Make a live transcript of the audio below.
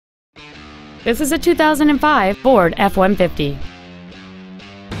This is a 2005 Ford F-150.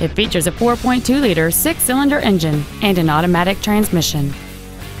 It features a 4.2-liter 6-cylinder engine and an automatic transmission.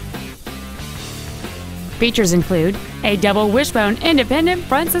 Features include a double wishbone independent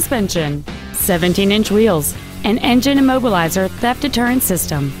front suspension, 17-inch wheels, an engine immobilizer theft deterrent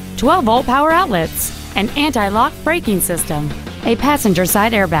system, 12-volt power outlets, an anti-lock braking system, a passenger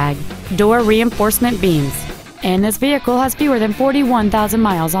side airbag, door reinforcement beams, and this vehicle has fewer than 41,000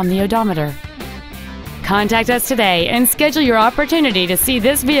 miles on the odometer. Contact us today and schedule your opportunity to see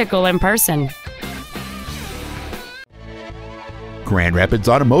this vehicle in person. Grand Rapids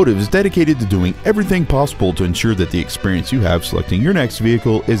Automotive is dedicated to doing everything possible to ensure that the experience you have selecting your next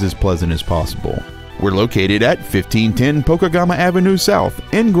vehicle is as pleasant as possible. We're located at 1510 Pokegama Avenue South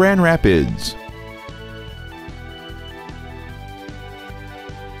in Grand Rapids.